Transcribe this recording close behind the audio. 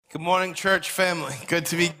Good morning, church family. Good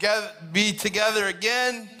to be together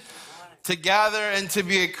again, to gather and to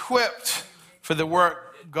be equipped for the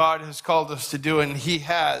work God has called us to do, and He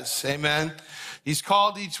has. Amen. He's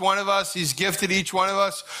called each one of us. He's gifted each one of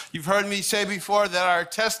us. You've heard me say before that our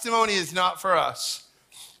testimony is not for us.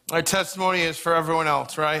 Our testimony is for everyone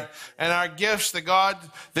else, right? And our gifts, the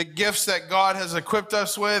gifts that God has equipped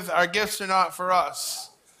us with, our gifts are not for us.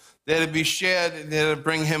 They're to be shared and they're to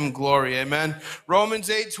bring Him glory. Amen. Romans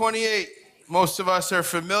 8:28. Most of us are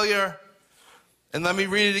familiar. And let me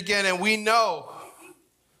read it again. And we know,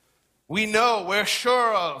 we're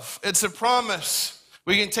sure of. It's a promise.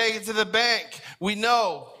 We can take it to the bank. We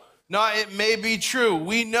know. Not it may be true.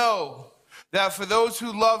 We know that for those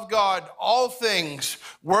who love God, all things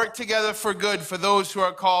work together for good for those who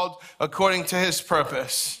are called according to His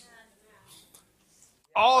purpose.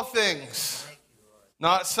 All things.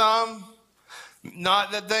 Not some,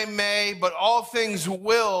 not that they may, but all things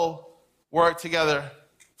will work together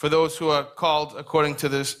for those who are called according to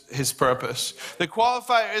His purpose. The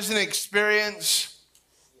qualifier isn't experience.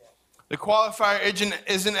 The qualifier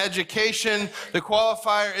isn't education. The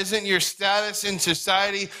qualifier isn't your status in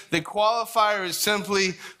society. The qualifier is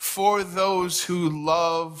simply for those who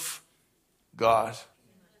love God.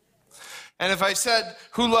 And if I said,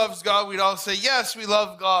 who loves God, we'd all say, yes, we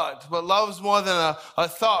love God. But love is more than a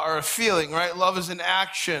thought or a feeling, right? Love is an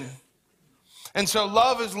action. And so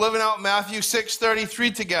love is living out Matthew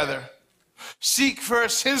 6:33 together. Seek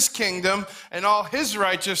first His kingdom and all His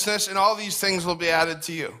righteousness, and all these things will be added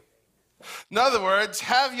to you. In other words,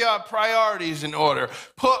 have your priorities in order.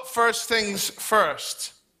 Put first things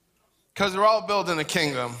first. Because we're all building a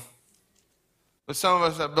kingdom. But some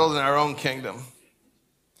of us are building our own kingdom.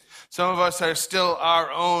 Some of us are still our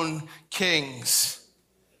own kings.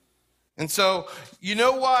 And so, you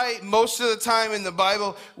know why most of the time in the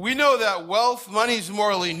Bible, we know that money is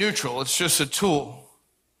morally neutral. It's just a tool.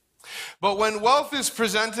 But when wealth is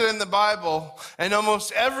presented in the Bible, in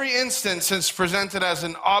almost every instance, it's presented as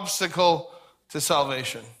an obstacle to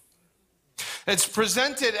salvation. It's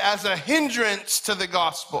presented as a hindrance to the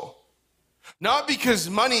gospel. Not because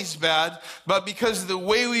money's bad, but because of the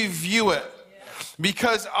way we view it.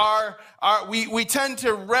 Because we tend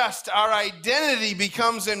to rest, our identity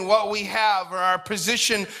becomes in what we have or our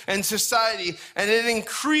position in society, and it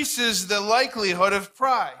increases the likelihood of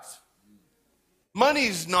pride.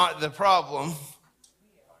 Money's not the problem.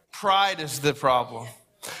 Pride is the problem.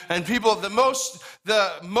 And people, the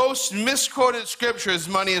most misquoted scripture is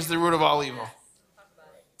money is the root of all evil.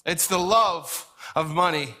 It's the love of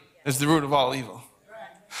money is the root of all evil.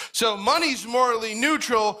 So money's morally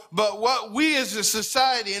neutral, but what we as a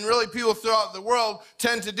society and really people throughout the world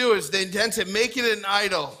tend to do is they tend to make it an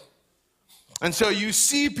idol. And so you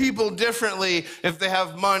see people differently if they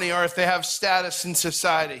have money or if they have status in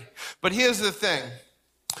society. But here's the thing.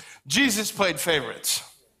 Jesus played favorites.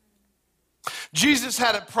 Jesus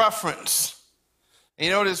had a preference. And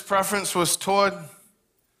you know what His preference was toward?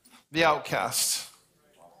 The outcast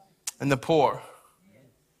and the poor,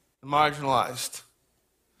 the marginalized.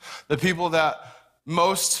 The people that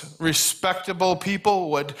most respectable people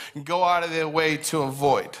would go out of their way to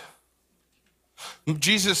avoid.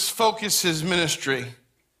 Jesus focused His ministry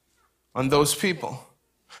on those people.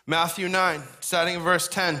 Matthew 9, starting in verse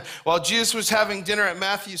 10. While Jesus was having dinner at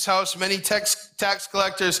Matthew's house, many tax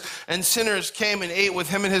collectors and sinners came and ate with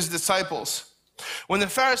Him and His disciples. When the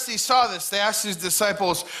Pharisees saw this, they asked His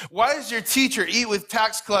disciples, "Why does your teacher eat with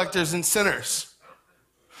tax collectors and sinners?"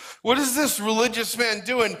 What is this religious man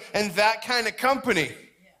doing in that kind of company?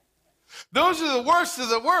 Those are the worst of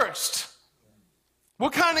the worst.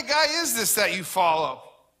 What kind of guy is this that you follow?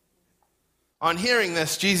 On hearing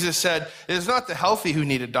this, Jesus said, "It is not the healthy who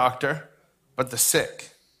need a doctor, but the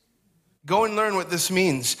sick. Go and learn what this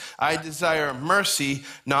means. I desire mercy,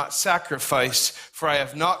 not sacrifice, for I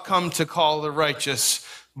have not come to call the righteous,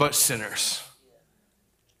 but sinners."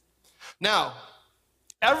 Now,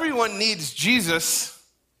 everyone needs Jesus.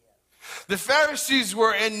 The Pharisees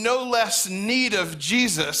were in no less need of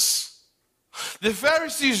Jesus. The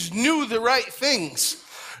Pharisees knew the right things.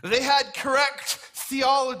 They had correct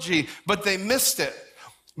theology, but they missed it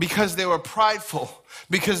because they were prideful,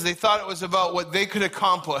 because they thought it was about what they could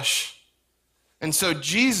accomplish. And so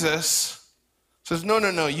Jesus says,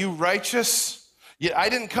 no, you righteous? I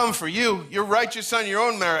didn't come for you. You're righteous on your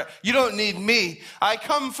own merit. You don't need me. I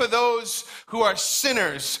come for those who are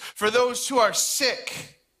sinners, for those who are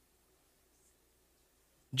sick.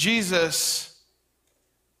 Jesus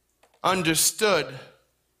understood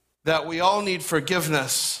that we all need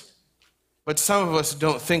forgiveness, but some of us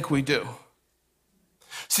don't think we do.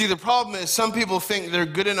 See, the problem is some people think they're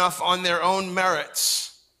good enough on their own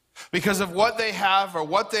merits. because of what they have or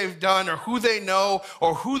what they've done or who they know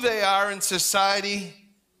or who they are in society.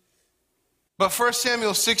 But 1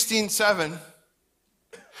 Samuel 16:7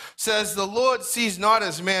 says, the Lord sees not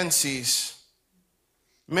as man sees.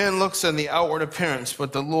 Man looks on the outward appearance,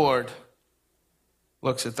 but the Lord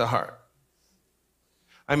looks at the heart.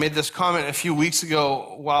 I made this comment a few weeks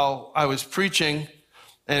ago while I was preaching,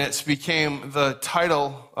 and it's became the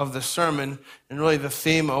title of the sermon and really the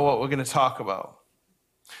theme of what we're going to talk about.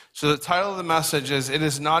 So the title of the message is, it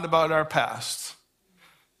is not about our past,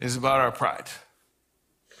 it is about our pride.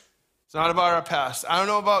 It's not about our past. I don't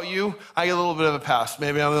know about you, I get a little bit of a past.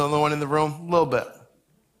 Maybe I'm the only one in the room, a little bit.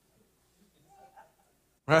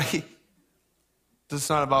 Right? It's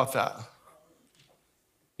not about that.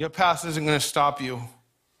 Your past isn't going to stop you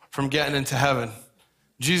from getting into heaven.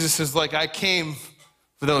 Jesus is like, I came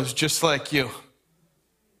for those just like you.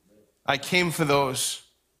 I came for those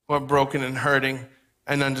who are broken and hurting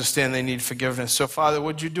and understand they need forgiveness. So, Father,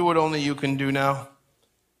 would you do what only you can do now?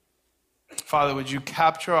 Father, would you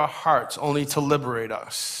capture our hearts only to liberate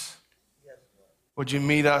us? Would you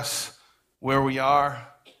meet us where we are?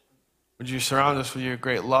 Would you surround us with your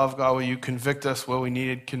great love, God? Will you convict us where we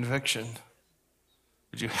needed conviction?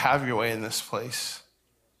 Would you have your way in this place?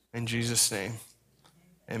 In Jesus' name,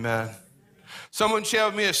 amen. Someone shared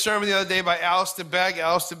with me a sermon the other day by Alistair Begg.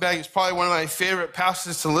 Alistair Begg is probably one of my favorite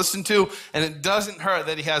pastors to listen to, and it doesn't hurt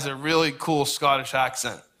that he has a really cool Scottish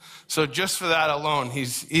accent. So just for that alone,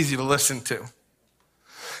 he's easy to listen to.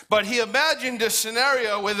 But he imagined a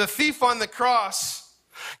scenario where the thief on the cross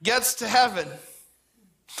gets to heaven.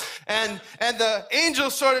 And the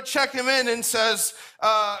angels sort of check him in and says,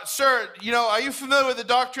 sir, are you familiar with the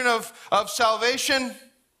doctrine of salvation?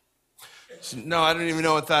 Said, no, I don't even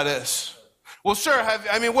know what that is. Well, sir,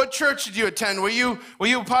 what church did you attend? Were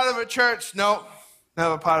you part of a church? No,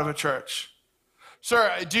 never part of a church.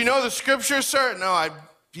 Sir, do you know the scriptures, sir? No, I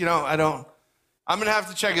don't. I'm going to have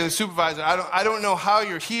to check with the supervisor. I don't know how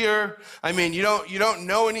you're here. You don't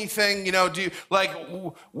know anything.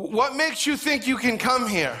 What makes you think you can come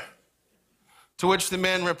here? To which the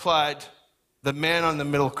man replied, the man on the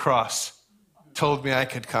middle cross told me I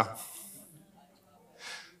could come.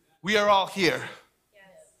 We are all here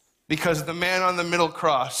because the man on the middle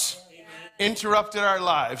cross interrupted our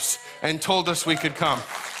lives and told us we could come.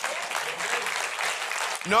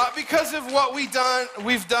 Not because of what we've done,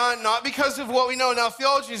 not because of what we know. Now,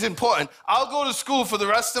 theology is important. I'll go to school for the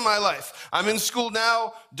rest of my life. I'm in school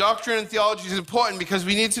now. Doctrine and theology is important because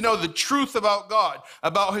we need to know the truth about God,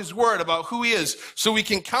 about his word, about who he is, so we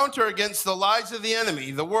can counter against the lies of the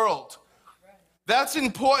enemy, the world. That's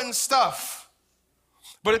important stuff.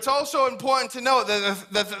 But it's also important to know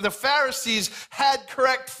that the Pharisees had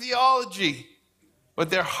correct theology,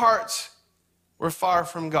 but their hearts were far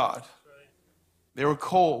from God. They were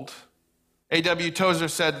cold. A.W. Tozer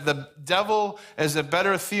said, the devil is a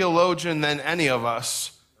better theologian than any of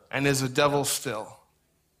us and is a devil still.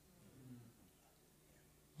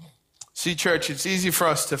 See, church, it's easy for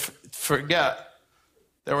us to forget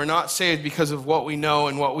that we're not saved because of what we know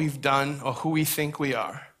and what we've done or who we think we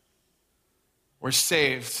are. We're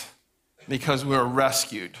saved because we were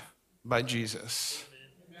rescued by Jesus.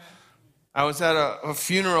 I was at a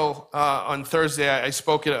funeral on Thursday. I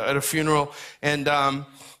spoke at a funeral, and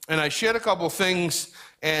I shared a couple things,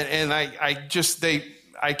 and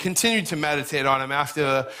I continued to meditate on them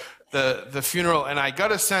after the funeral, and I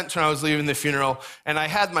got a sense when I was leaving the funeral, and I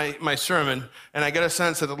had my sermon, and I got a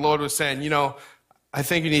sense that the Lord was saying, I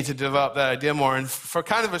think you need to develop that idea more. And for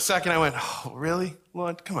kind of a second, I went, oh, really,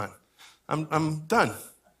 Lord? Come on, I'm done.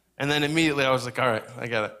 And then immediately I was like, all right, I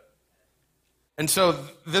get it. And so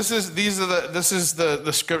this is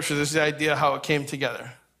the scripture. This is the idea how it came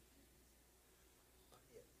together.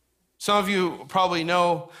 Some of you probably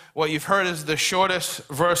know what you've heard is the shortest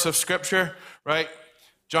verse of scripture, right?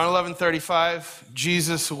 John 11:35,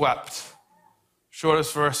 Jesus wept.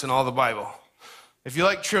 Shortest verse in all the Bible. If you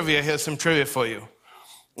like trivia, here's some trivia for you.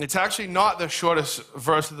 It's actually not the shortest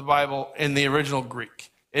verse of the Bible in the original Greek.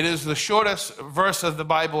 It is the shortest verse of the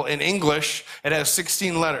Bible in English. It has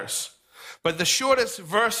 16 letters. But the shortest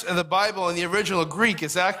verse of the Bible in the original Greek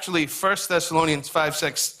is actually 1 Thessalonians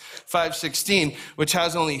 5:16, which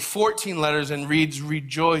has only 14 letters and reads,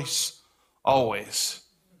 rejoice always.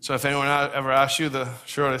 So if anyone ever asks you the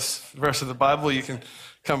shortest verse of the Bible, you can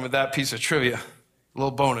come with that piece of trivia. A little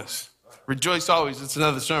bonus. Rejoice always. It's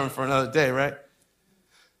another sermon for another day, right?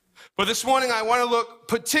 But this morning, I want to look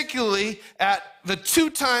particularly at the 2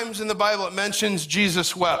 times in the Bible it mentions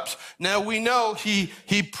Jesus wept. Now, we know he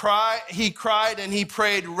cried and he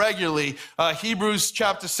prayed regularly. Hebrews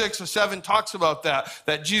chapter 6 or 7 talks about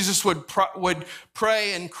that Jesus would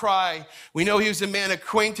pray and cry. We know he was a man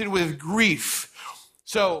acquainted with grief.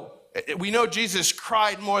 So we know Jesus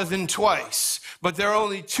cried more than twice, but there are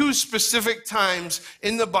only 2 specific times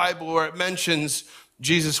in the Bible where it mentions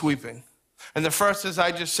Jesus weeping. And the first, as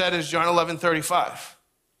I just said, is John 11:35.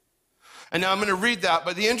 And now I'm going to read that.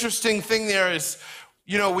 But the interesting thing there is,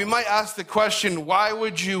 we might ask the question, why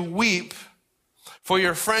would you weep for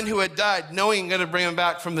your friend who had died, knowing you're going to bring him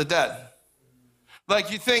back from the dead?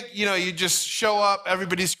 Like you think, you just show up,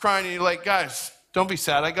 everybody's crying, and you're like, guys, don't be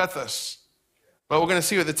sad, I got this. But we're going to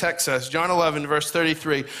see what the text says. John 11, verse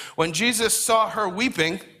 33. When Jesus saw her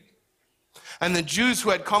weeping, and the Jews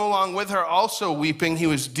who had come along with her also weeping, he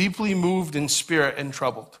was deeply moved in spirit and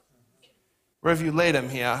troubled. Where have you laid him?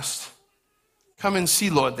 He asked. Come and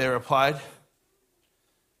see, Lord, they replied.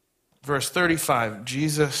 Verse 35,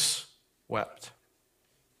 Jesus wept.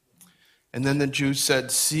 And then the Jews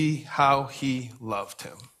said, see how he loved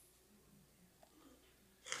him.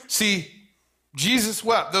 See, Jesus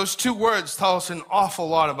wept. Those 2 words tell us an awful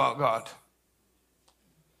lot about God.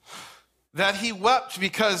 That he wept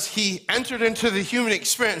because he entered into the human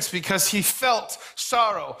experience, because he felt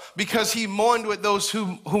sorrow, because he mourned with those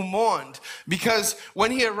who mourned. Because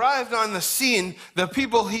when he arrived on the scene, the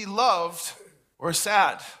people he loved were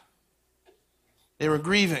sad. They were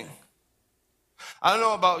grieving. I don't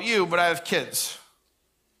know about you, but I have kids.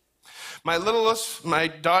 My littlest, my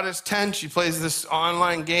daughter's 10, she plays this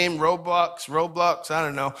online game, Roblox, I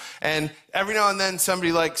don't know. And every now and then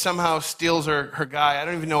somebody somehow steals her guy. I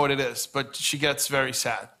don't even know what it is, but she gets very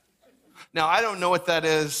sad. Now, I don't know what that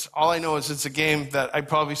is. All I know is it's a game that I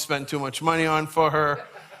probably spent too much money on for her.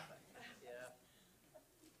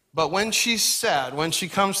 But when she's sad, when she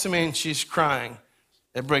comes to me and she's crying,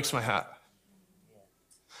 it breaks my heart.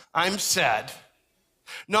 I'm sad,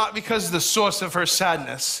 not because of the source of her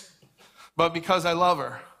sadness, but because I love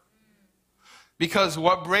her. Because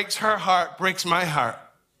what breaks her heart breaks my heart.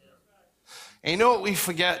 And you know what we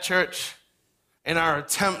forget, church? In our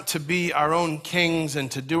attempt to be our own kings and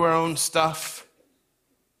to do our own stuff,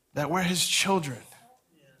 that we're his children.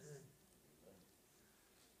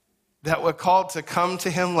 That we're called to come to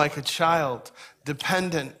him like a child,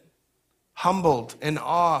 dependent, humbled, in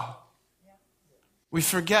awe. We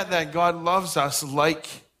forget that God loves us like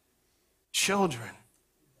children.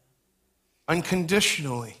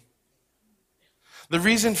 Unconditionally. The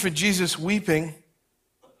reason for Jesus weeping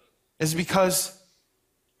is because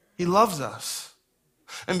he loves us.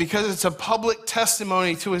 And because it's a public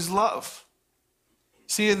testimony to his love.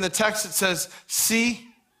 See, in the text it says, see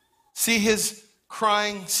his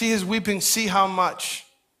crying, see his weeping, see how much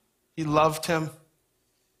he loved him.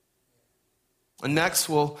 And next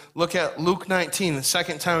we'll look at Luke 19, the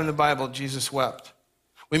 2nd time in the Bible Jesus wept.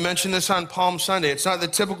 We mentioned this on Palm Sunday. It's not the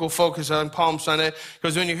typical focus on Palm Sunday,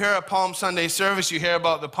 because when you hear a Palm Sunday service, you hear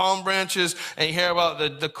about the palm branches, and you hear about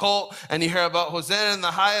the colt, and you hear about Hosanna in the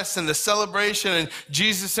highest, and the celebration, and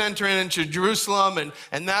Jesus entering into Jerusalem,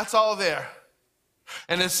 and that's all there.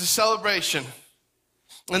 And it's a celebration,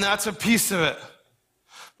 and that's a piece of it.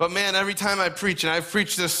 But man, every time I preach, and I've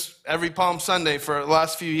preached this every Palm Sunday for the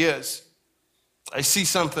last few years, I see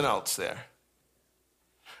something else there.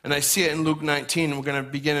 And I see it in Luke 19, and we're going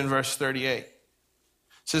to begin in verse 38. It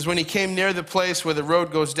says, when he came near the place where the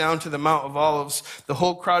road goes down to the Mount of Olives, the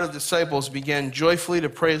whole crowd of disciples began joyfully to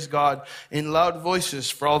praise God in loud voices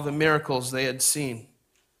for all the miracles they had seen.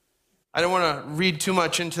 I don't want to read too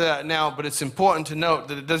much into that now, but it's important to note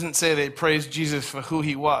that it doesn't say they praised Jesus for who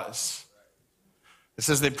he was. It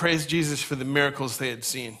says they praised Jesus for the miracles they had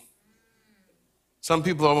seen. Some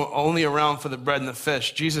people are only around for the bread and the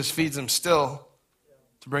fish. Jesus feeds them still,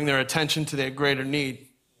 to bring their attention to their greater need.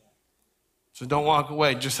 So don't walk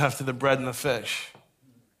away just after the bread and the fish,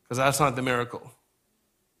 because that's not the miracle.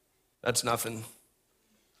 That's nothing.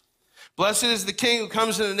 Blessed is the King who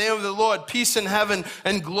comes in the name of the Lord, peace in heaven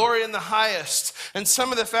and glory in the highest. And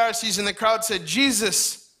some of the Pharisees in the crowd said,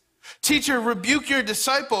 Jesus, teacher, rebuke your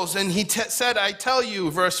disciples. And he said, I tell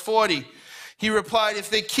you, verse 40, he replied,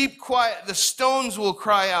 if they keep quiet, the stones will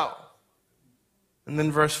cry out. And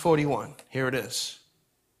then verse 41, here it is.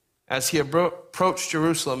 As he approached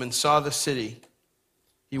Jerusalem and saw the city,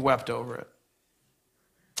 he wept over it.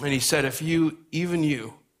 And he said, if you, even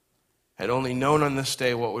you, had only known on this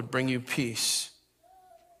day what would bring you peace,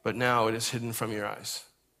 but now it is hidden from your eyes.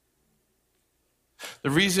 The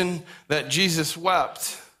reason that Jesus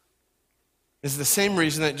wept is the same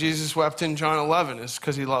reason that Jesus wept in John 11, is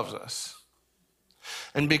because he loves us.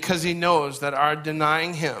 And because he knows that our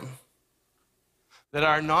denying him, that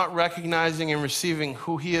our not recognizing and receiving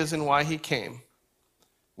who he is and why he came,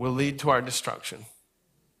 will lead to our destruction,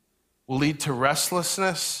 will lead to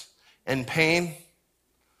restlessness and pain,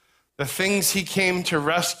 the things he came to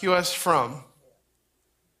rescue us from.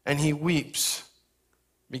 And he weeps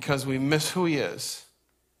because we miss who he is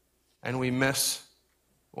and we miss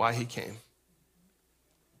why he came.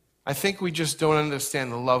 I think we just don't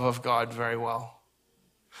understand the love of God very well.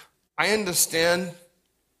 I understand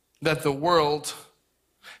that the world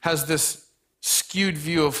has this skewed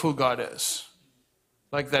view of who God is.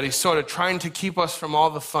 Like that he's sort of trying to keep us from all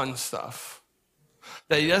the fun stuff.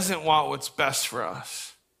 That he doesn't want what's best for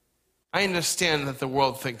us. I understand that the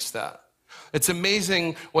world thinks that. It's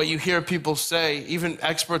amazing what you hear people say, even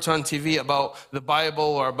experts on TV, about the Bible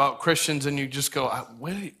or about Christians, and you just go,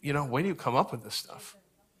 where do you come up with this stuff?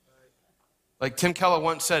 Like Tim Keller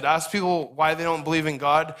once said, ask people why they don't believe in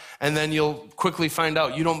God, and then you'll quickly find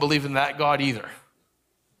out you don't believe in that God either.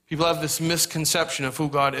 People have this misconception of who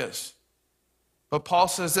God is. But Paul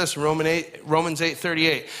says this, Romans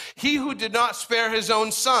 8:38, he who did not spare his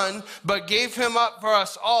own son, but gave him up for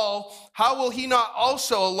us all, how will he not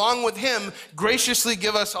also, along with him, graciously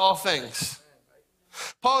give us all things?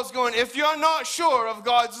 Paul's going, if you're not sure of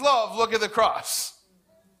God's love, look at the cross.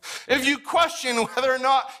 If you question whether or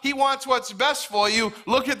not he wants what's best for you,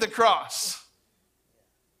 look at the cross.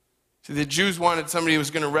 See, the Jews wanted somebody who was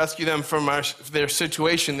going to rescue them from their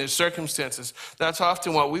situation, their circumstances. That's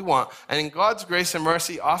often what we want. And in God's grace and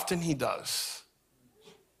mercy, often he does.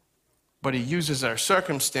 But he uses our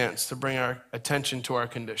circumstance to bring our attention to our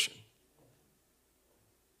condition.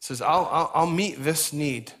 He says, I'll meet this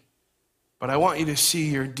need, but I want you to see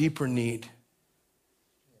your deeper need.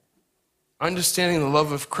 Understanding the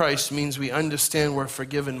love of Christ means we understand we're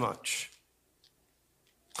forgiven much.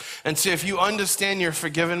 And see, if you understand you're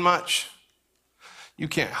forgiven much, you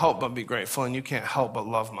can't help but be grateful, and you can't help but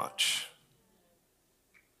love much.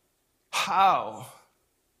 How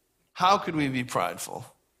could we be prideful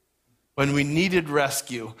when we needed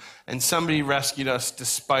rescue and somebody rescued us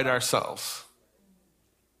despite ourselves?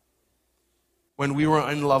 When we were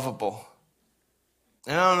unlovable.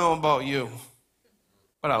 And I don't know about you,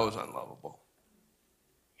 but I was unlovable.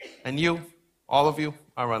 And you, all of you,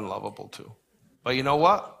 are unlovable too. But you know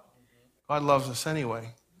what? God loves us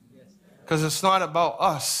anyway. Because it's not about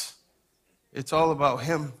us. It's all about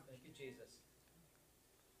him.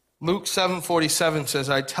 Luke 7:47 says,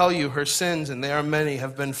 I tell you, her sins, and they are many,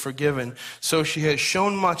 have been forgiven. So she has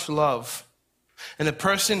shown much love. And the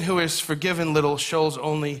person who is forgiven little shows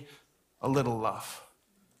only a little love.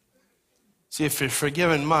 See, if you're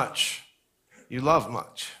forgiven much, you love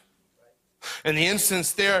much. In the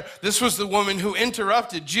instance there, this was the woman who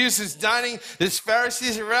interrupted. Jesus is dining, there's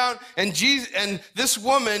Pharisees around, and this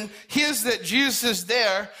woman hears that Jesus is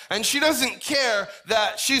there, and she doesn't care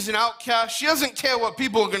that she's an outcast. She doesn't care what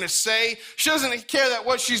people are going to say. She doesn't care that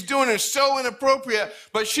what she's doing is so inappropriate,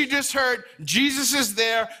 but she just heard Jesus is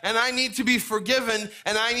there, and I need to be forgiven,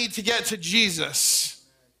 and I need to get to Jesus.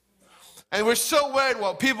 And we're so worried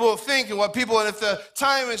what people will think and if the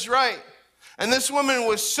time is right. And this woman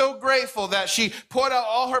was so grateful that she poured out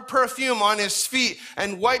all her perfume on his feet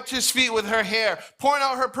and wiped his feet with her hair. Pouring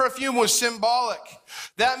out her perfume was symbolic.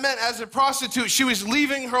 That meant as a prostitute, she was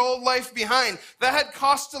leaving her old life behind. That had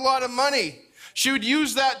cost a lot of money. She would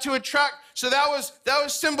use that to attract. So that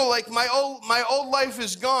was symbol, like my old life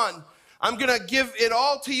is gone. I'm going to give it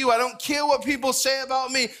all to you. I don't care what people say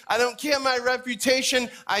about me. I don't care my reputation.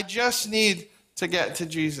 I just need to get to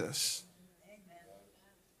Jesus.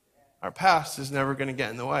 Our past is never going to get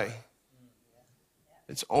in the way.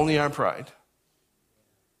 It's only our pride.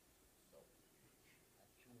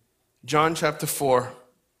 John chapter 4,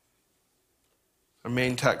 our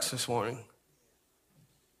main text this morning,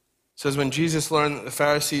 says, when Jesus learned that the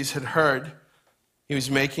Pharisees had heard he was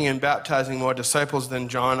making and baptizing more disciples than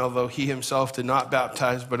John, although he himself did not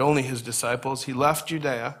baptize, but only his disciples, he left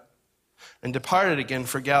Judea and departed again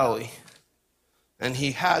for Galilee. And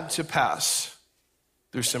he had to pass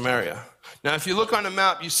through Samaria. Now, if you look on a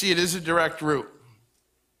map, you see it is a direct route.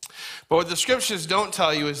 But what the scriptures don't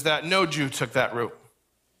tell you is that no Jew took that route.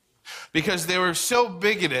 Because they were so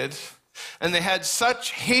bigoted and they had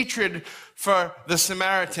such hatred for the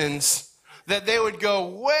Samaritans that they would go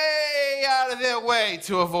way out of their way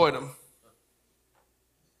to avoid them.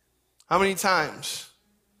 How many times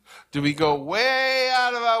do we go way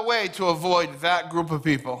out of our way to avoid that group of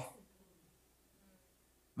people?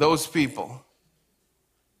 Those people.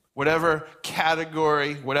 Whatever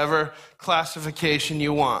category, whatever classification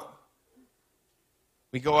you want.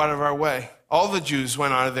 We go out of our way. All the Jews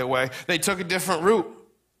went out of their way. They took a different route.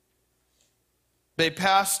 They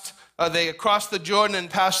crossed the Jordan and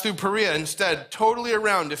passed through Perea instead, totally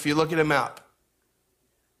around if you look at a map.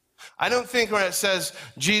 I don't think when it says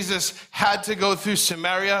Jesus had to go through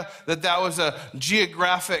Samaria that was a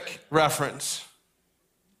geographic reference.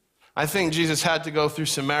 I think Jesus had to go through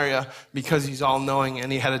Samaria because he's all-knowing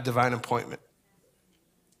and he had a divine appointment.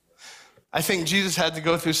 I think Jesus had to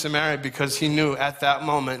go through Samaria because he knew at that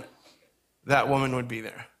moment that woman would be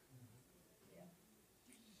there.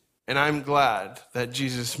 And I'm glad that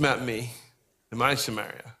Jesus met me in my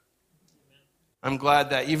Samaria. I'm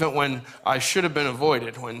glad that even when I should have been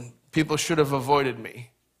avoided, when people should have avoided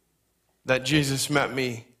me, that Jesus met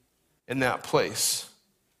me in that place.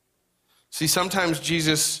 See, sometimes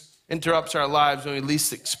Jesus interrupts our lives when we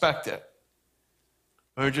least expect it.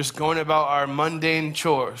 When we're just going about our mundane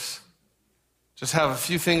chores. Just have a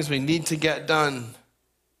few things we need to get done.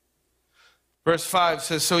 Verse 5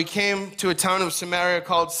 says, so he came to a town of Samaria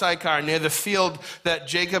called Sychar, near the field that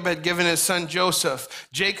Jacob had given his son Joseph.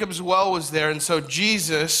 Jacob's well was there, and so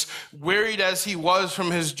Jesus, wearied as he was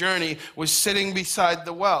from his journey, was sitting beside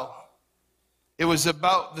the well. It was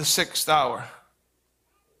about the 6th hour.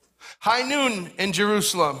 High noon in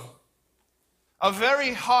Jerusalem. A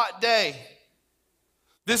very hot day.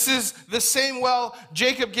 This is the same well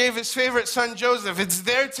Jacob gave his favorite son Joseph. It's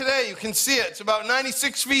there today. You can see it. It's about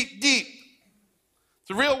 96 feet deep. It's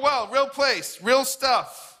a real well, real place, real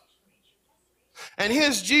stuff. And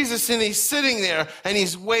here's Jesus, and he's sitting there, and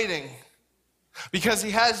he's waiting because he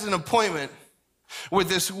has an appointment with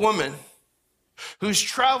this woman who's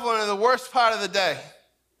traveling in the worst part of the day.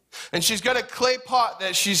 And she's got a clay pot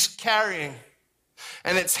that she's carrying,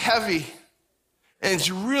 and it's heavy. And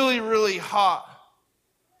it's really, really hot.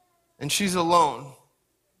 And she's alone.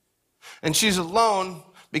 And she's alone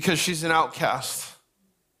because she's an outcast.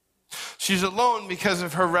 She's alone because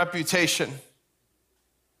of her reputation.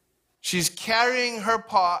 She's carrying her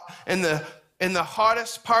pot in the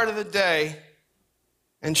hottest part of the day,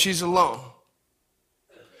 and she's alone.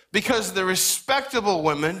 Because the respectable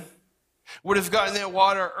women would have gotten their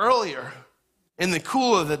water earlier in the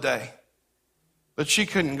cool of the day. But she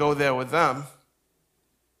couldn't go there with them,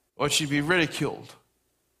 or she'd be ridiculed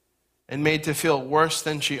and made to feel worse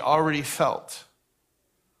than she already felt.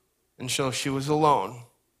 And so she was alone.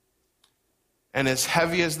 And as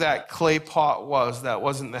heavy as that clay pot was, that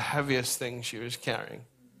wasn't the heaviest thing she was carrying.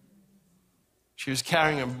 She was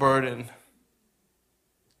carrying a burden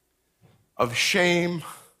of shame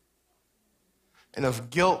and of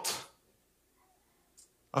guilt,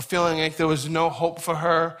 of feeling like there was no hope for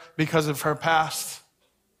her because of her past.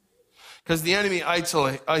 Because the enemy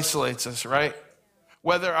isolates us, right?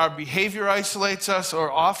 Whether our behavior isolates us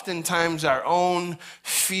or oftentimes our own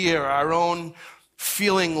fear, our own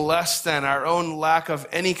feeling less than, our own lack of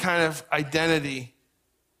any kind of identity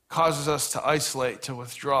causes us to isolate, to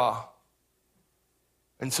withdraw.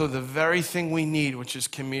 And so the very thing we need, which is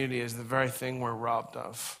community, is the very thing we're robbed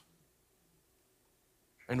of.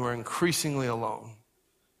 And we're increasingly alone.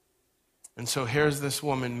 And so here's this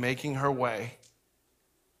woman making her way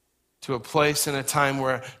to a place in a time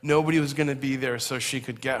where nobody was going to be there so she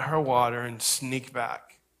could get her water and sneak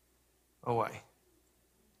back away.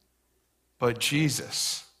 But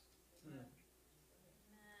Jesus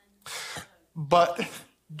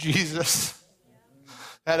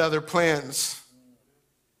had other plans.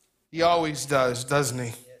 He always does, doesn't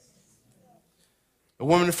he? A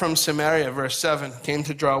woman from Samaria, verse 7, came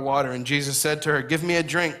to draw water, and Jesus said to her, "Give me a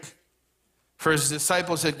drink." For his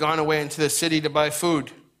disciples had gone away into the city to buy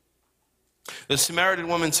food. The Samaritan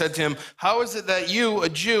woman said to him, "How is it that you, a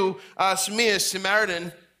Jew, ask me, a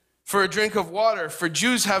Samaritan, for a drink of water? For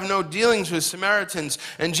Jews have no dealings with Samaritans."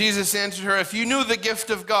 And Jesus answered her, "If you knew the gift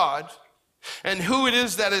of God, and who it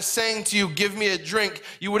is that is saying to you, 'Give me a drink,'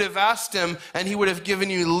 you would have asked him, and he would have given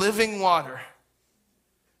you living water."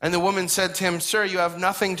 And the woman said to him, "Sir, you have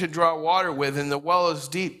nothing to draw water with, and the well is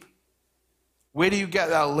deep. Where do you get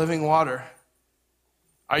that living water?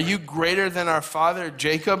 Are you greater than our father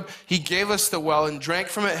Jacob? He gave us the well and drank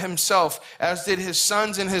from it himself, as did his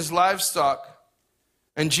sons and his livestock."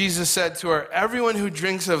 And Jesus said to her, "Everyone who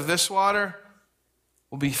drinks of this water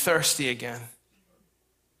will be thirsty again."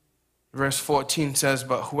 Verse 14 says,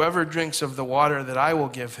 "But whoever drinks of the water that I will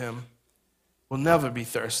give him will never be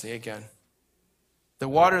thirsty again. The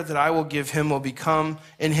water that I will give him will become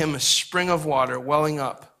in him a spring of water welling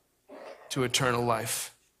up to eternal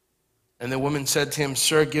life." And the woman said to him,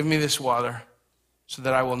 "Sir, give me this water so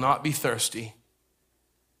that I will not be thirsty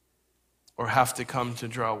or have to come to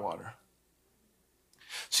draw water."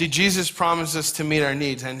 See, Jesus promised us to meet our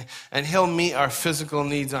needs, and he'll meet our physical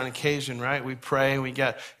needs on occasion, right? We pray, we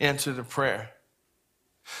get answer to prayer.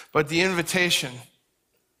 But the invitation,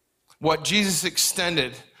 what Jesus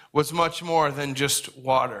extended, was much more than just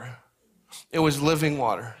water. It was living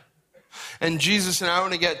water. And Jesus, and I don't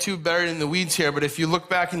want to get too buried in the weeds here, but if you look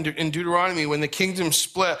back in Deuteronomy, when the kingdom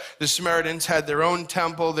split, the Samaritans had their own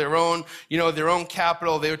temple, their own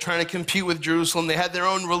capital. They were trying to compete with Jerusalem. They had their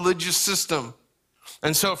own religious system.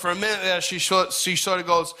 And so for a minute there, she sort of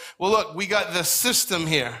goes, well, look, we got the system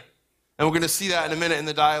here. And we're going to see that in a minute in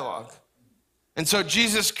the dialogue. And so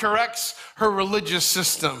Jesus corrects her religious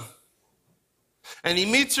system. And he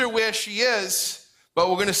meets her where she is, but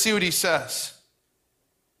we're going to see what he says.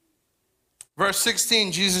 Verse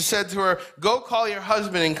 16, Jesus said to her, go call your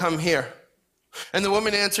husband and come here. And the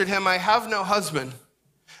woman answered him, I have no husband.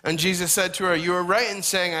 And Jesus said to her, you are right in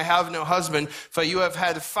saying I have no husband, for you have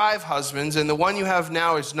had 5 husbands, and the one you have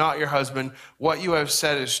now is not your husband. What you have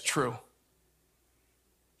said is true.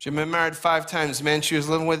 She had been married 5 times. The man she was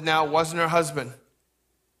living with now wasn't her husband.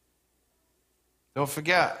 Don't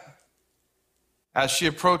forget, as she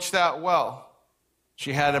approached that well,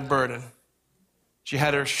 she had a burden. She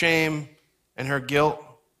had her shame and her guilt.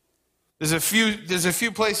 There's a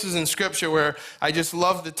few places in Scripture where I just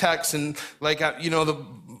love the text, and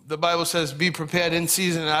the Bible says be prepared in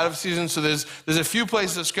season and out of season. So there's a few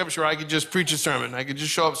places of Scripture where I could just preach a sermon. I could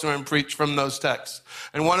just show up somewhere and preach from those texts.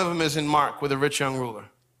 And one of them is in Mark with a rich young ruler.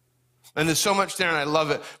 And there's so much there, and I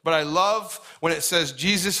love it. But I love when it says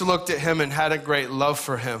Jesus looked at him and had a great love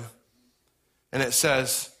for him. And it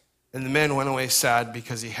says, and the man went away sad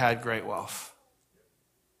because he had great wealth.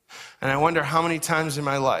 And I wonder how many times in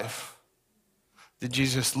my life did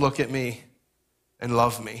Jesus look at me and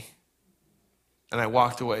love me? And I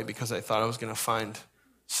walked away because I thought I was going to find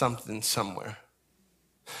something somewhere.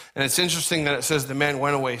 And it's interesting that it says the man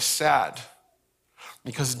went away sad,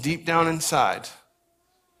 because deep down inside,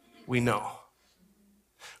 we know.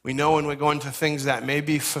 We know when we're going to things that may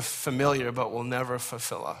be familiar but will never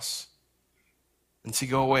fulfill us. And to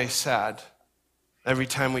go away sad every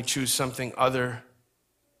time we choose something other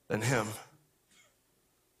than him.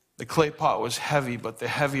 The clay pot was heavy, but the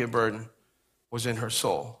heavier burden was in her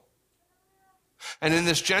soul. And in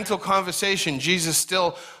this gentle conversation, Jesus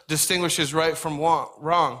still distinguishes right from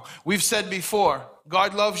wrong. We've said before,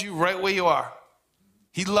 God loves you right where you are.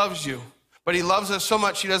 He loves you, but he loves us so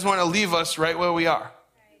much he doesn't want to leave us right where we are.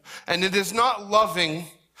 And it is not loving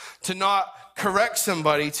to not correct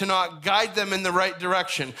somebody, to not guide them in the right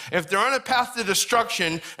direction. If they're on a path to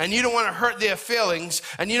destruction and you don't want to hurt their feelings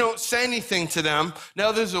and you don't say anything to them,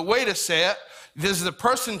 now there's a way to say it. There's the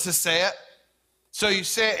person to say it. So you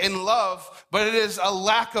say it in love, but it is a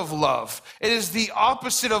lack of love. It is the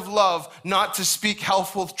opposite of love not to speak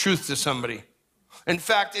helpful truth to somebody. In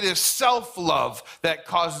fact, it is self-love that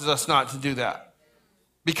causes us not to do that.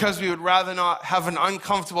 Because we would rather not have an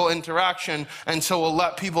uncomfortable interaction, and so we'll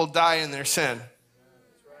let people die in their sin.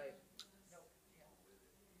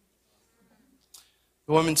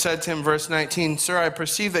 The woman said to him, verse 19, Sir, I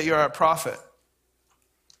perceive that you are a prophet.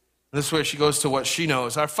 This is where she goes to what she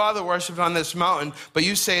knows. Our father worshipped on this mountain, but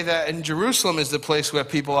you say that in Jerusalem is the place where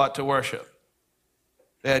people ought to worship.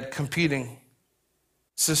 They had competing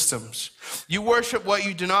systems. You worship what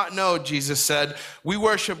you do not know, Jesus said. We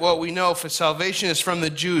worship what we know, for salvation is from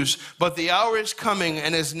the Jews. But the hour is coming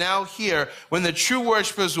and is now here when the true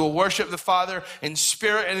worshipers will worship the Father in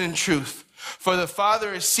spirit and in truth. For the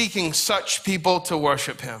Father is seeking such people to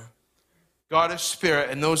worship him. God is spirit,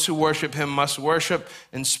 and those who worship him must worship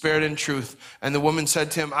in spirit and truth. And the woman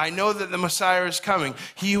said to him, I know that the Messiah is coming,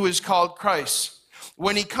 he who is called Christ.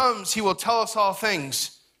 When he comes, he will tell us all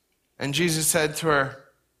things. And Jesus said to her,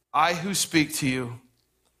 I who speak to you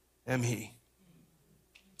am he.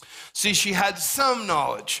 See, she had some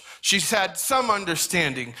knowledge. She had some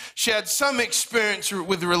understanding. She had some experience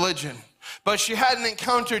with religion, but she hadn't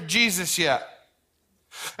encountered Jesus yet.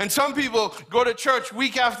 And some people go to church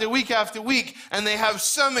week after week after week, and they have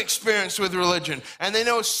some experience with religion, and they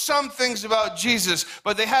know some things about Jesus,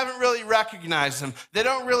 but they haven't really recognized him. They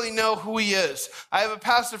don't really know who he is. I have a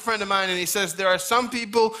pastor friend of mine, and he says there are some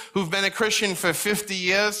people who've been a Christian for 50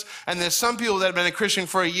 years, and there's some people that have been a Christian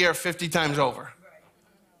for a year 50 times over.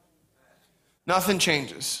 Nothing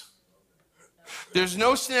changes. There's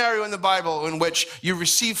no scenario in the Bible in which you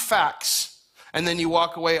receive facts and then you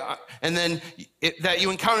walk away, and then that you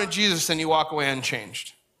encounter Jesus and you walk away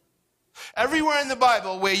unchanged. Everywhere in the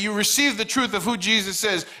Bible where you receive the truth of who Jesus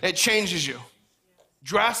is, it changes you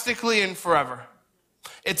drastically and forever.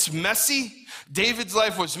 It's messy. David's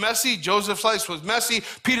life was messy. Joseph's life was messy.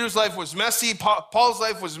 Peter's life was messy. Paul's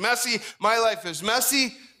life was messy. My life is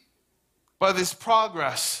messy. But there's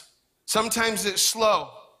progress. Sometimes it's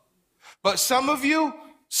slow. But some of you,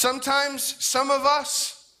 sometimes, some of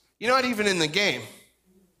us, you're not even in the game.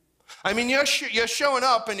 I mean, you're showing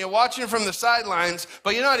up and you're watching from the sidelines,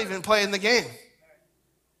 but you're not even playing the game.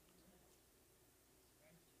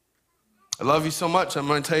 I love you so much, I'm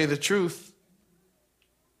going to tell you the truth.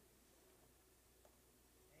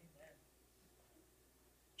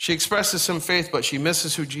 She expresses some faith, but she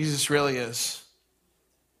misses who Jesus really is.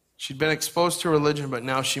 She'd been exposed to religion, but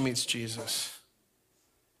now she meets Jesus.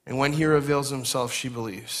 And when he reveals himself, she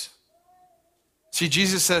believes. See,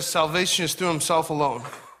 Jesus says salvation is through himself alone.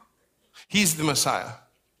 He's the Messiah.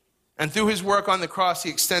 And through his work on the cross, he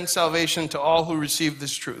extends salvation to all who receive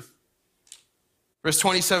this truth. Verse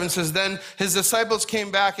 27 says, then his disciples came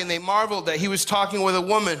back and they marveled that he was talking with a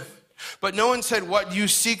woman. But no one said, what do you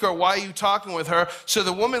seek or why are you talking with her? So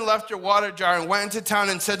the woman left her water jar and went into town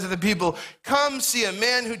and said to the people, come see a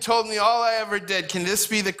man who told me all I ever did. Can this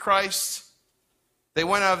be the Christ? They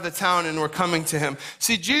went out of the town and were coming to him.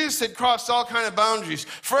 See, Jesus had crossed all kinds of boundaries.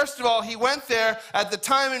 First of all, he went there at the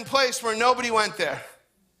time and place where nobody went there.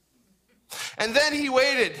 And then he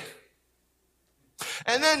waited.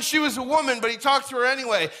 And then she was a woman, but he talked to her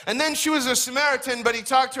anyway. And then she was a Samaritan, but he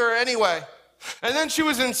talked to her anyway. And then she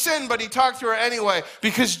was in sin, but he talked to her anyway.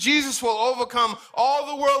 Because Jesus will overcome all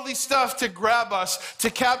the worldly stuff to grab us,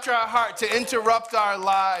 to capture our heart, to interrupt our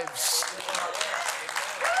lives.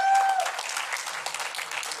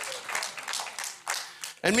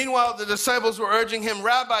 And meanwhile, the disciples were urging him,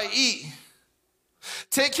 Rabbi, eat.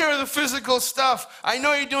 Take care of the physical stuff. I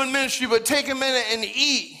know you're doing ministry, but take a minute and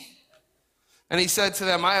eat. And he said to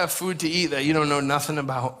them, I have food to eat that you don't know nothing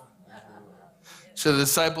about. So the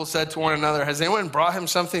disciples said to one another, has anyone brought him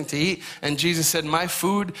something to eat? And Jesus said, my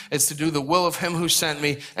food is to do the will of him who sent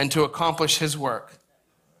me and to accomplish his work.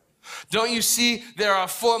 Don't you see there are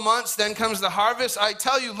 4 months, then comes the harvest? I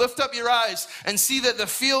tell you, lift up your eyes and see that the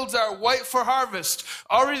fields are white for harvest.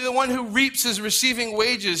 Already the one who reaps is receiving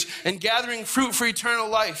wages and gathering fruit for eternal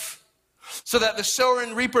life, so that the sower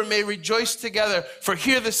and reaper may rejoice together. For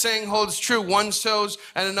here the saying holds true, one sows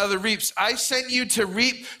and another reaps. I sent you to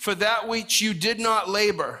reap for that which you did not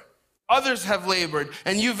labor. Others have labored,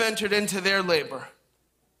 and you've entered into their labor.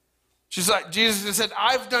 She's like, Jesus said,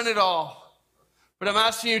 I've done it all. But I'm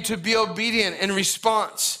asking you to be obedient in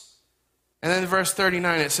response. And then in verse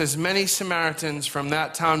 39, it says, many Samaritans from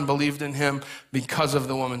that town believed in him because of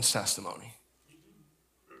the woman's testimony.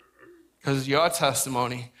 Because your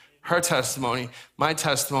testimony, her testimony, my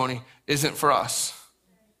testimony isn't for us.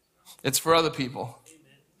 It's for other people.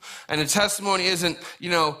 And a testimony isn't,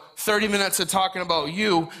 30 minutes of talking about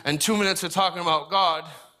you and 2 minutes of talking about God.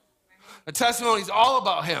 The testimony is all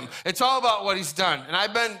about him. It's all about what he's done. And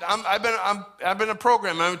I've been a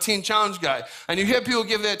program. I'm a teen challenge guy. And you hear people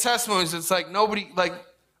give their testimonies. It's like nobody,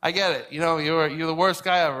 I get it. You're the worst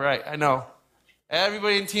guy ever, right? I know.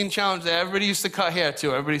 Everybody in teen challenge, everybody used to cut hair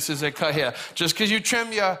too. Everybody says they cut hair. Just because you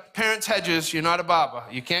trim your parents' hedges, you're not a barber.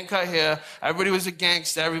 You can't cut hair. Everybody was a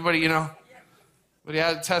gangster. Everybody, But he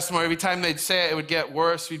had a testimony. Every time they'd say it, it would get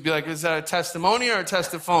worse. We'd be like, is that a testimony or a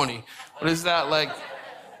testiphony? What is that like?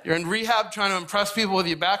 You're in rehab trying to impress people with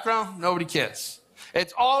your background? Nobody cares.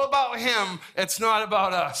 It's all about him. It's not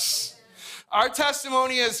about us. Our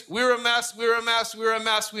testimony is we're a mess, we're a mess, we're a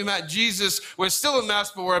mess. We met Jesus. We're still a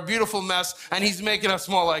mess, but we're a beautiful mess, and he's making us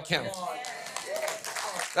more like him.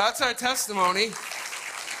 That's our testimony.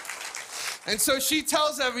 And so she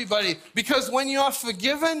tells everybody, because when you're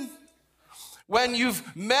forgiven, when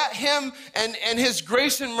you've met him and his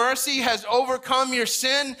grace and mercy has overcome your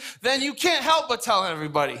sin, then you can't help but tell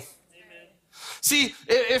everybody. Amen. See,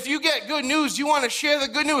 if you get good news, you want to share the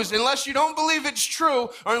good news, unless you don't believe it's true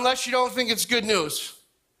or unless you don't think it's good news.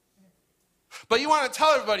 But you want to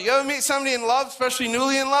tell everybody. You ever meet somebody in love, especially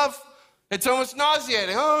newly in love? It's almost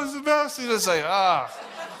nauseating. Oh, it's the best. You just like,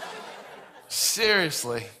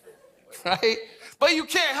 seriously, right? But you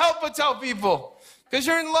can't help but tell people because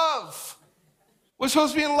you're in love. We're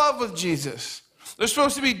supposed to be in love with Jesus. They're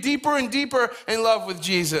supposed to be deeper and deeper in love with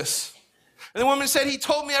Jesus. And the woman said, he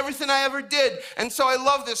told me everything I ever did. And so I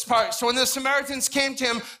love this part. So when the Samaritans came to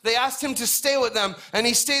him, they asked him to stay with them. And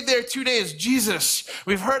he stayed there 2 days. Jesus,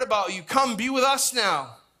 we've heard about you. Come be with us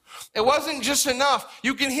now. It wasn't just enough.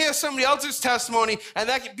 You can hear somebody else's testimony, and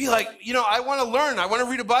that could be like, I want to learn. I want to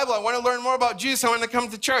read a Bible. I want to learn more about Jesus. I want to come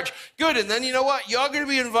to church. Good. And then you know what? You're going to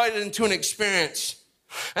be invited into an experience.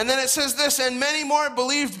 And then it says this, and many more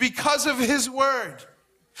believed because of his word.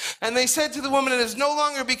 And they said to the woman, it is no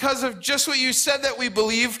longer because of just what you said that we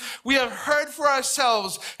believe. We have heard for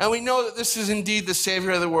ourselves, and we know that this is indeed the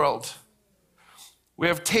Savior of the world. We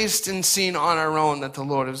have tasted and seen on our own that the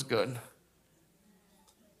Lord is good.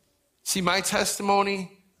 See, my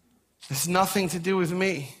testimony has nothing to do with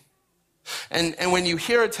me. And when you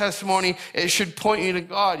hear a testimony, it should point you to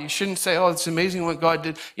God. You shouldn't say, oh, it's amazing what God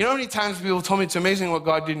did. You know how many times people told me it's amazing what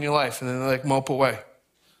God did in your life, and then they like mope away.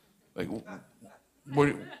 Like, what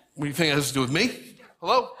do you think it has to do with me?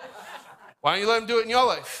 Hello? Why don't you let him do it in your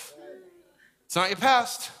life? It's not your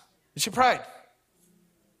past. It's your pride.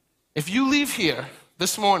 If you leave here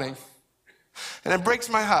this morning, and it breaks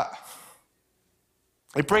my heart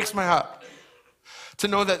to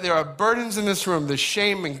know that there are burdens in this room, there's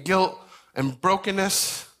shame and guilt and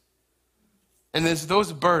brokenness, and there's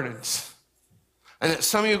those burdens. And that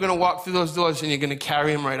some of you are going to walk through those doors and you're going to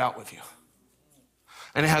carry them right out with you.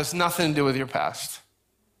 And it has nothing to do with your past.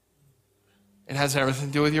 It has everything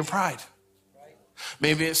to do with your pride.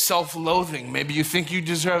 Maybe it's self-loathing. Maybe you think you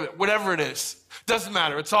deserve it. Whatever it is. Doesn't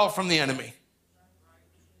matter. It's all from the enemy.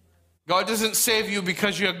 God doesn't save you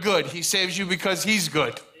because you're good. He saves you because he's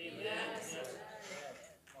good.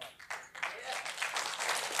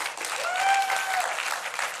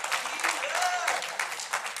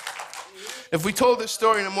 If we told this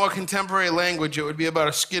story in a more contemporary language, it would be about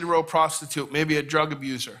a Skid Row prostitute, maybe a drug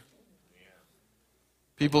abuser.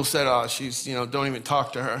 People said, oh, she's, don't even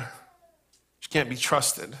talk to her. She can't be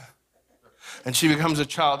trusted. And she becomes a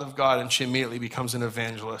child of God, and she immediately becomes an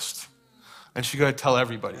evangelist. And she got to tell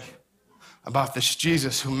everybody about this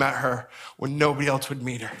Jesus who met her when nobody else would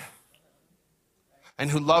meet her.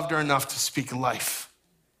 And who loved her enough to speak life.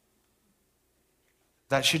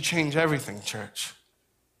 That should change everything, church.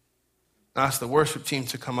 Ask the worship team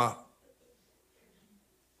to come up.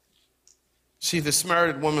 See, the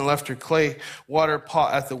Samaritan woman left her clay water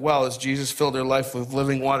pot at the well as Jesus filled her life with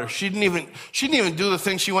living water. She didn't even do the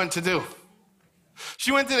thing she went to do.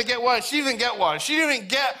 She went to get water. She didn't get water. She didn't even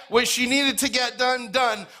get what she needed to get done.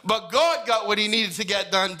 But God got what he needed to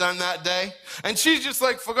get done that day. And she's just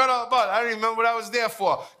like, forgot all about it. I don't even remember what I was there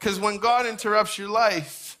for. Because when God interrupts your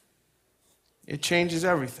life, it changes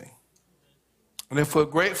everything. And if we're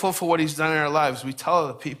grateful for what he's done in our lives, we tell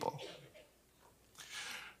other people.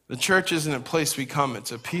 The church isn't a place we come,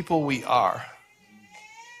 it's a people we are.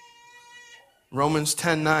 Romans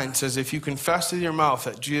 10:9 says, if you confess with your mouth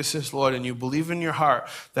that Jesus is Lord and you believe in your heart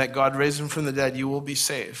that God raised him from the dead, you will be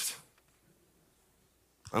saved.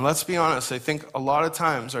 And let's be honest, I think a lot of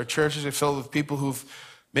times our churches are filled with people who've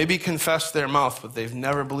maybe confessed their mouth, but they've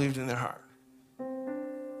never believed in their heart.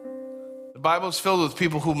 The Bible's filled with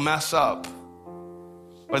people who mess up.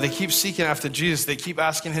 But they keep seeking after Jesus. They keep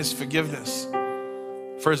asking his forgiveness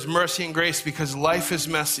for his mercy and grace because life is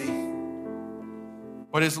messy.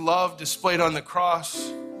 But his love displayed on the cross,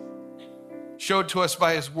 showed to us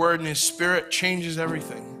by his word and his spirit, changes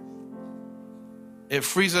everything. It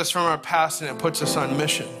frees us from our past and it puts us on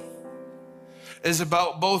mission. It is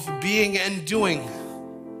about both being and doing.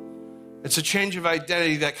 It's a change of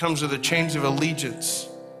identity that comes with a change of allegiance,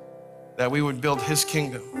 that we would build his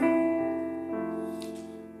kingdom.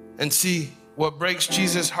 And see, what breaks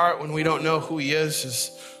Jesus' heart when we don't know who he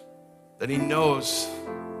is that he knows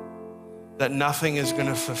that nothing is going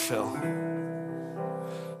to fulfill.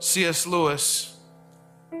 C.S. Lewis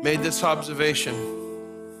made this observation.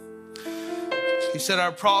 He said,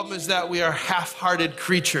 our problem is that we are half-hearted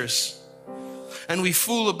creatures, and we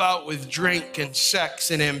fool about with drink and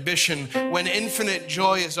sex and ambition when infinite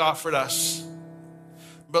joy is offered us.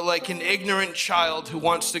 But like an ignorant child who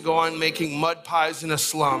wants to go on making mud pies in a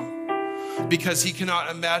slum because he cannot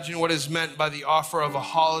imagine what is meant by the offer of a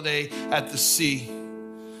holiday at the sea,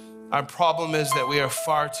 our problem is that we are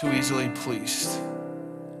far too easily pleased.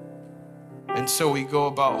 And so we go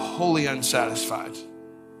about wholly unsatisfied.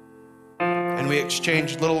 And we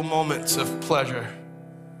exchange little moments of pleasure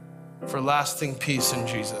for lasting peace in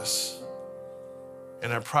Jesus.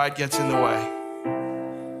 And our pride gets in the way.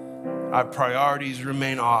 Our priorities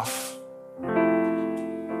remain off.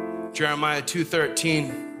 Jeremiah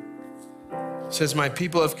 2:13 says, my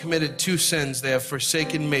people have committed two sins. They have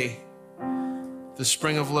forsaken me, the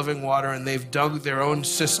spring of living water, and they've dug their own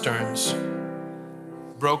cisterns,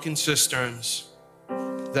 broken cisterns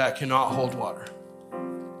that cannot hold water.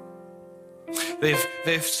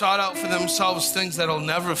 They've sought out for themselves things that'll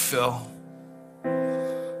never fill,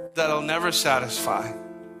 that'll never satisfy.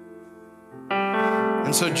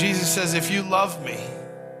 And so Jesus says, if you love me,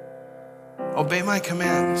 obey my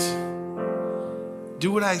commands.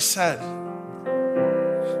 Do what I said.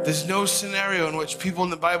 There's no scenario in which people in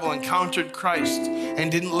the Bible encountered Christ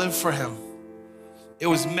and didn't live for him. It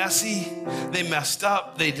was messy. They messed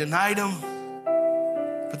up. They denied him.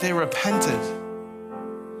 But they repented.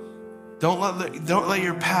 Don't let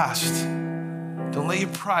your past, don't let your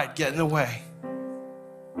pride get in the way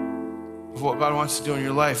of what God wants to do in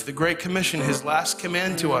your life. The Great Commission, his last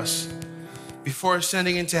command to us before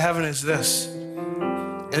ascending into heaven is this.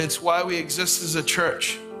 And it's why we exist as a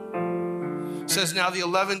church. It says, now the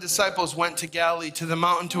 11 disciples went to Galilee, to the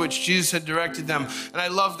mountain to which Jesus had directed them. And I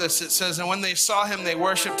love this. It says, and when they saw him, they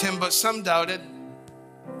worshiped him, but some doubted.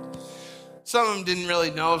 Some of them didn't really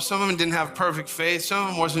know. Some of them didn't have perfect faith. Some of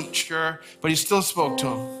them wasn't sure, but he still spoke to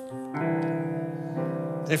them.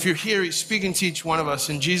 And if you're here, he's speaking to each one of us.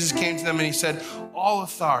 And Jesus came to them and he said, all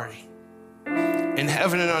authority in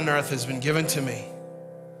heaven and on earth has been given to me.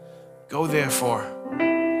 Go therefore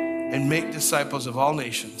and make disciples of all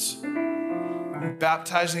nations,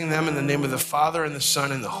 baptizing them in the name of the Father and the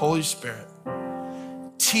Son and the Holy Spirit,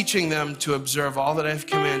 teaching them to observe all that I've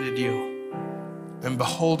commanded you. And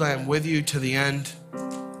behold, I am with you to the end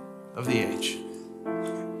of the age.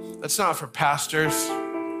 That's not for pastors.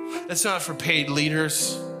 That's not for paid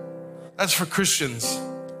leaders. That's for Christians.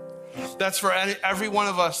 That's for every one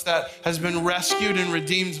of us that has been rescued and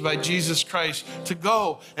redeemed by Jesus Christ to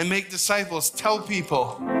go and make disciples. Tell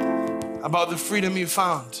people about the freedom you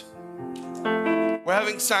found. We're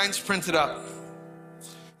having signs printed up.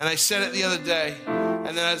 And I said it the other day.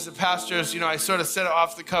 And then as the pastors, I sort of said it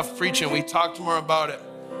off the cuff preaching. We talked more about it.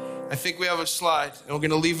 I think we have a slide, and we're going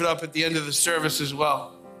to leave it up at the end of the service as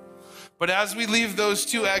well. But as we leave those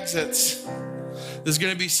two exits, there's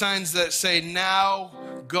going to be signs that say, now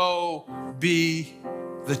go be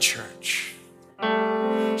the church.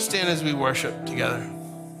 Stand as we worship together.